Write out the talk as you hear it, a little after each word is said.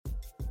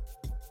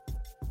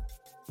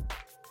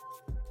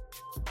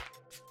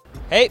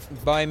Hey,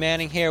 Bobby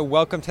Manning here.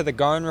 Welcome to the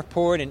Garden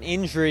Report, an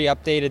injury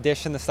update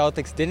edition. The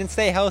Celtics didn't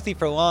stay healthy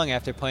for long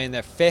after playing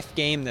their fifth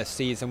game this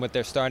season with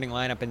their starting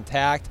lineup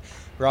intact.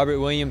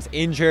 Robert Williams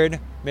injured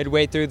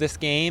midway through this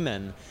game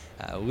and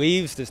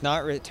does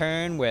not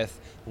return with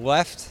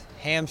left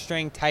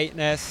hamstring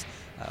tightness.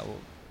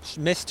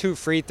 Missed 2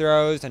 free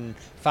throws and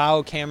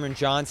fouled Cameron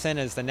Johnson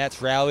as the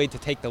Nets rallied to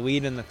take the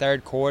lead in the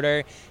third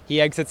quarter.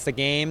 He exits the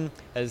game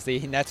as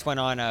the Nets went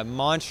on a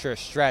monstrous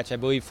stretch, I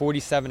believe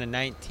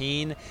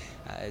 47-19,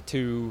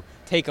 to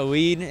take a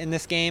lead in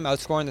this game,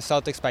 outscoring the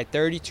Celtics by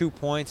 32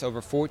 points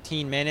over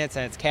 14 minutes,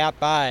 and it's capped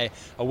by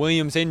a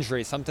Williams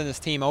injury, something this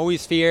team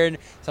always feared,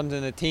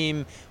 something the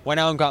team went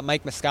out and got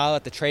Mike Muscala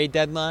at the trade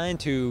deadline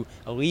to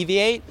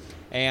alleviate,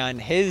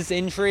 and his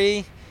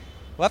injury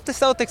left the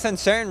Celtics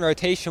uncertain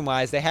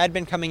rotation-wise. They had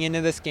been coming into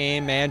this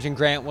game managing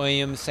Grant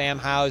Williams, Sam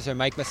Hauser,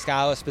 Mike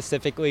Muscala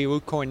specifically.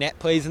 Luke Kornet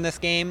plays in this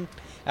game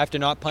after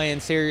not playing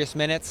serious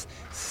minutes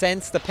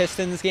since the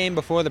Pistons game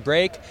before the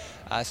break.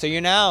 So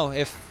you're now,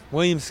 if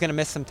Williams is going to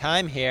miss some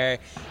time here,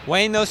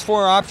 weighing those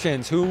 4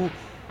 options who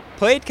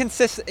played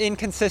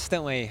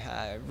inconsistently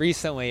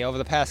recently over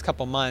the past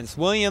couple months.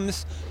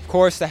 Williams, of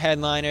course, the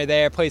headliner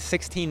there, plays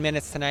 16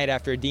 minutes tonight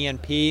after a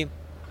DNP.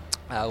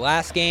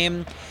 Last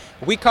game,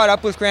 we caught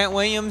up with Grant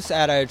Williams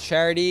at a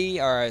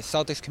charity, or a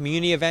Celtics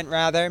community event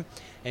rather,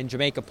 in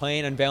Jamaica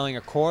Plain, unveiling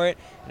a court,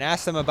 and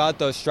asked him about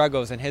those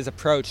struggles and his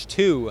approach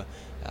to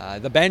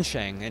the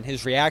benching and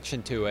his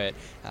reaction to it.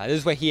 This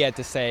is what he had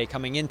to say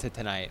coming into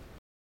tonight.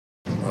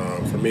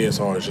 For me, it's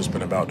always just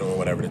been about doing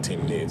whatever the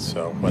team needs.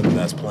 So whether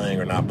that's playing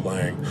or not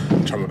playing,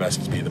 I try my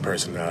best to be the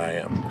person that I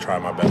am. Try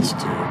my best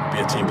to be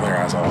a team player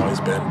as I've always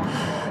been.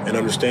 And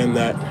understand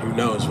that who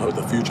knows what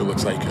the future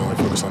looks like. You can only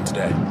focus on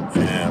today.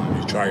 And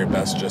you try your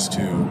best just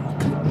to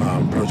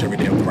approach every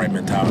day with the right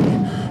mentality.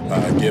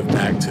 Give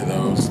back to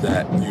those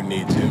that you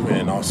need to,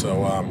 and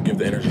also give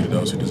the energy to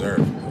those who deserve.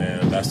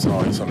 And that's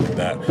always something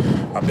that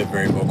I've been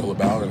very vocal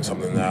about, and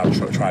something that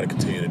I'll try to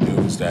continue to do.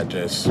 Is that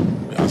just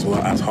as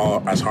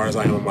hard as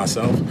I am with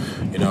myself,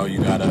 you know,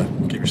 you gotta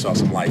give yourself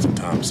some light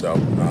sometimes. So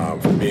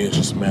for me, it's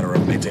just a matter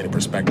of maintaining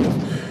perspective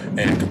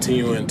and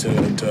continuing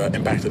to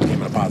impact the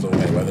team in a positive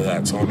way, whether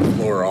that's on the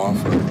floor or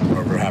off, or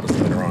whatever happens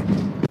later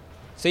on.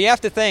 So you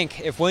have to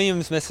think, if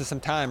Williams misses some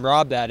time,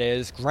 Rob that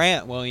is,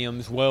 Grant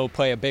Williams will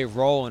play a big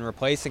role in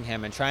replacing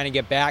him and trying to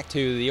get back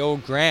to the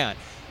old Grant.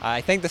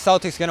 I think the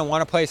Celtics are going to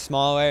want to play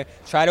smaller,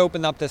 try to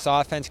open up this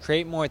offense,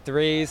 create more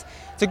threes.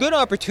 It's a good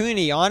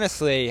opportunity,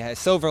 honestly, a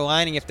silver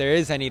lining if there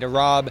is any, to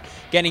Rob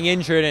getting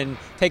injured and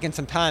taking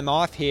some time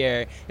off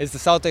here, is the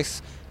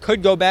Celtics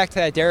could go back to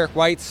that Derek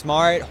White,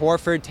 Smart,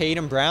 Horford,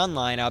 Tatum, Brown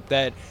lineup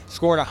that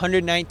scored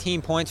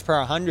 119 points per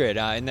 100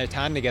 in their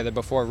time together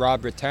before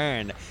Rob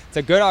returned. It's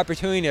a good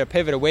opportunity to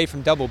pivot away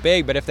from double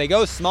big, but if they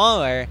go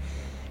smaller,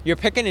 you're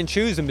picking and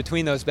choosing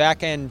between those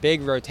back-end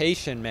big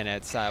rotation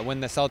minutes. When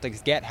the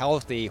Celtics get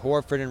healthy,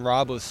 Horford and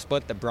Rob will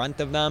split the brunt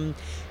of them.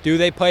 Do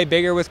they play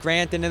bigger with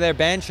Grant into their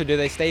bench, or do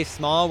they stay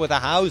small with a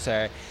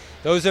Hauser?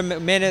 Those are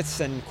minutes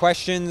and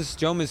questions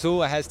Joe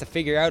Mazzulla has to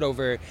figure out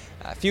over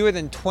fewer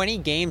than 20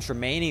 games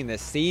remaining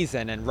this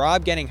season, and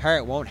Rob getting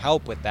hurt won't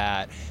help with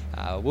that.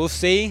 We'll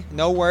see.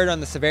 No word on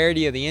the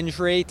severity of the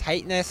injury.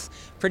 Tightness,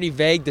 pretty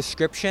vague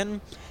description.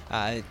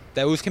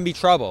 Those can be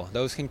trouble.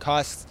 Those can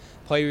cost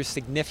players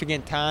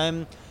significant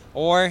time,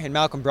 or in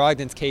Malcolm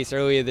Brogdon's case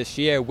earlier this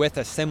year with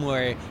a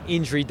similar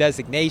injury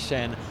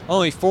designation,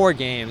 only 4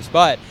 games,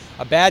 but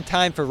a bad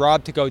time for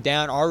Rob to go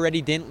down.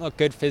 Already didn't look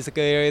good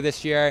physically earlier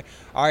this year.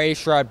 R.A.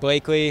 Sherrod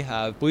Blakely,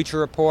 Bleacher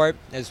Report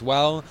as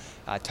well,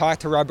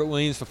 talked to Robert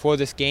Williams before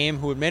this game,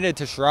 who admitted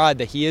to Sherrod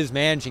that he is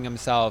managing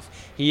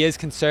himself. He is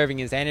conserving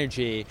his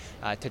energy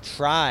to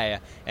try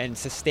and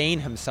sustain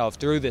himself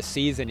through this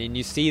season, and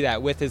you see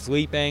that with his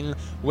leaping,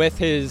 with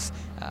his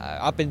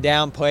up and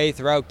down play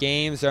throughout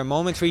games. There are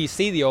moments where you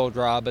see the old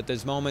Rob, but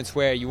there's moments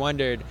where you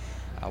wondered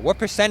what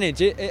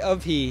percentage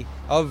of the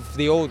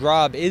old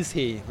Rob is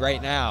he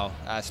right now,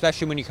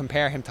 especially when you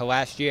compare him to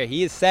last year.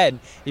 He has said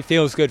he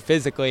feels good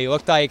physically. It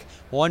looked like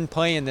one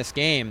play in this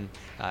game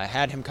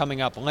had him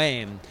coming up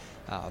lame.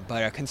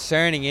 But a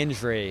concerning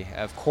injury,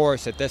 of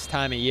course, at this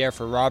time of year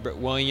for Robert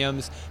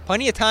Williams.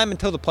 Plenty of time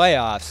until the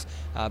playoffs,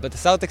 but the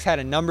Celtics had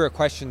a number of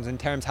questions in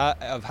terms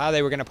of how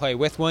they were going to play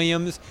with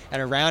Williams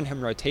and around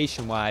him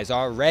rotation-wise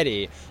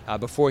already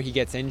before he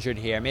gets injured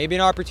here. Maybe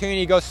an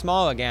opportunity to go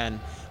small again.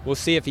 We'll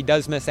see if he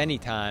does miss any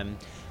time.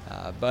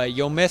 But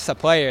you'll miss a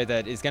player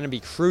that is going to be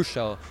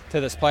crucial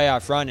to this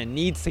playoff run and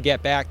needs to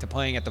get back to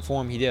playing at the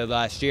form he did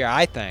last year,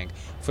 I think,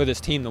 for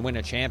this team to win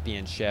a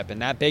championship.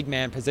 And that big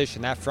man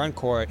position, that front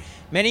court,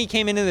 many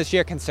came into this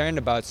year concerned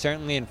about,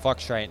 certainly in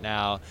flux right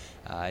now.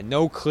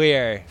 No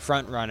clear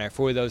front runner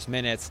for those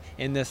minutes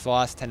in this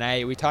loss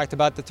tonight. We talked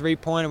about the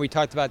three-pointer. We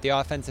talked about the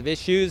offensive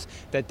issues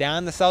that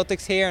downed the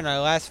Celtics here in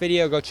our last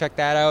video. Go check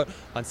that out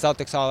on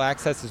Celtics All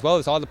Access, as well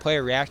as all the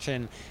player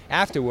reaction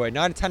afterward.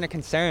 Not a ton of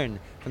concern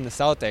from the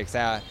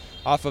Celtics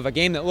off of a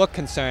game that looked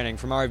concerning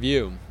from our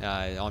view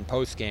on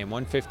post-game.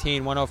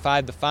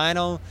 115-105 the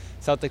final.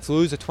 Celtics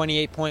lose a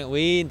 28-point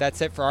lead. That's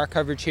it for our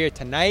coverage here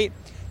tonight.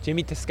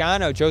 Jimmy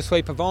Toscano,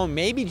 Josue Pavone,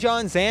 maybe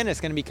John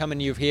Zanis going to be coming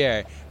to you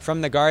here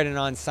from the Garden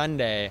on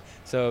Sunday.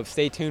 So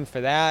stay tuned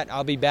for that.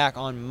 I'll be back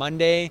on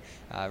Monday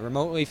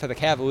remotely for the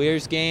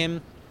Cavaliers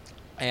game.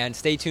 And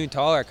stay tuned to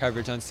all our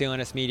coverage on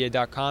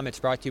clnsmedia.com. It's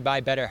brought to you by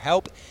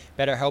BetterHelp.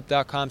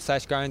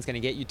 BetterHelp.com/Garden is going to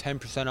get you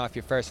 10% off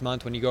your first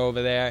month when you go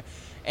over there.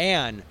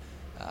 And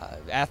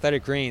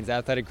Athletic Greens,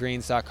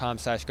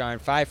 athleticgreens.com/Garden.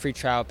 5 free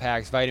trial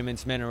packs,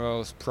 vitamins,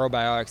 minerals,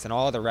 probiotics, and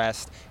all the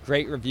rest.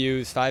 Great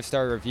reviews,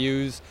 5-star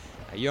reviews.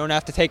 You don't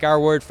have to take our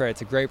word for it.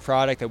 It's a great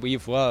product that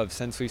we've loved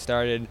since we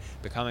started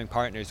becoming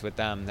partners with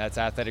them. That's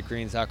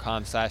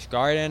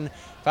athleticgreens.com/Garden.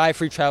 5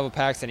 free travel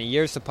packs and a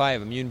year's supply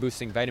of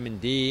immune-boosting vitamin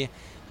D.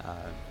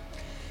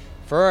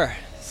 For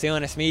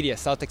CLNS Media,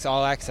 Celtics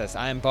All Access,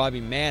 I am Bobby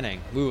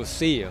Manning. We will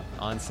see you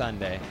on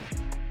Sunday.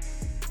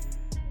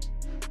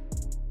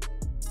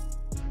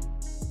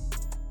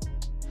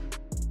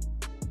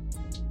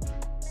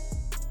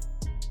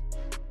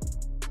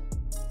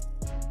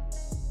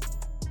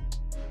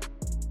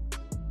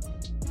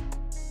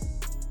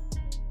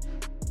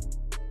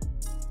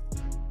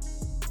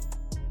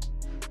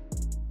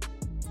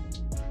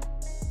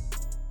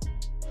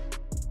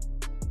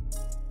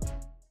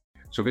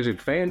 So visit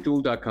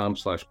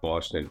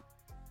FanDuel.com/Boston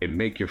and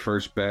make your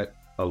first bet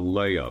a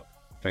layup.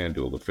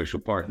 FanDuel,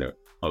 official partner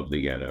of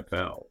the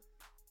NFL.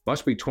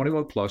 Must be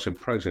 21 plus and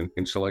present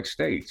in select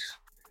states.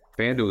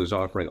 FanDuel is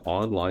offering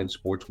online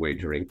sports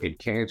wagering in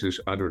Kansas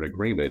under an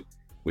agreement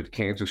with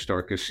Kansas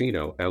Star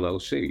Casino,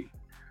 LLC.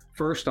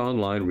 First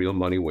online real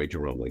money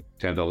wager only.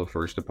 $10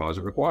 first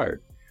deposit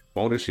required.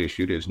 Bonus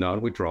issued is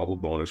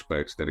non-withdrawable bonus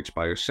bets that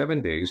expire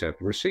 7 days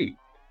after receipt.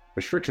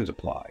 Restrictions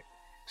apply.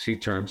 See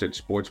terms at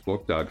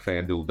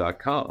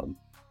sportsbook.fanduel.com.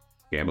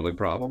 Gambling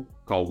problem?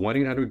 Call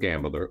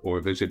 1-800-GAMBLER or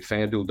visit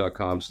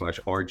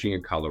fanduel.com/RG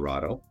in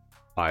Colorado,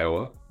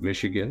 Iowa,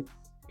 Michigan,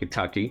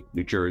 Kentucky,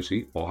 New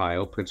Jersey,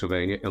 Ohio,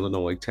 Pennsylvania,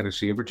 Illinois,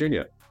 Tennessee, and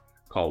Virginia.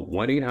 Call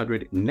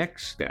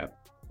 1-800-NEXT-STEP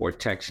or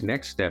text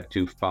NEXT STEP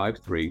to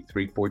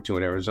 53342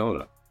 in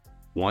Arizona,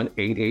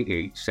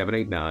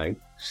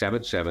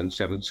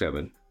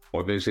 1-888-789-7777,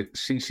 or visit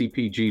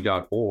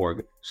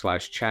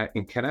ccpg.org/chat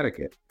in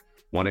Connecticut.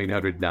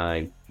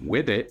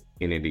 1-800-9-WITH-IT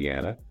in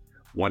Indiana,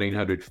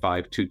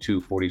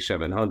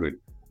 1-800-522-4700,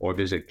 or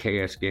visit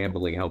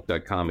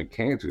ksgamblinghelp.com in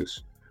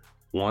Kansas,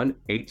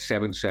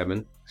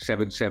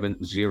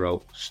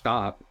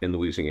 1-877-770-STOP in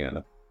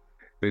Louisiana.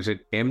 Visit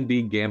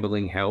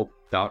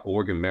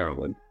mdgamblinghelp.org in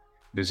Maryland.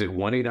 Visit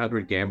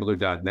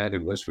 1-800-GAMBLER.net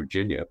in West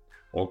Virginia,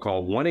 or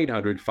call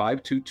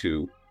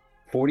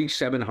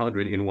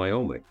 1-800-522-4700 in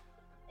Wyoming.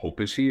 Hope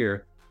is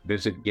here.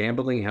 Visit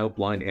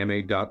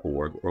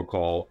gamblinghelplinema.org or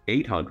call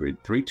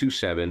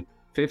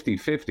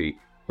 800-327-5050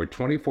 for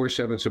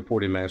 24/7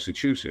 support in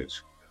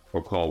Massachusetts,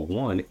 or call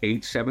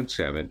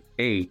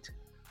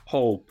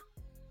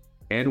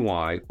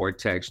 1-877-8-HOPE-NY or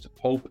text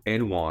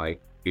HOPE-NY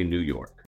in New York.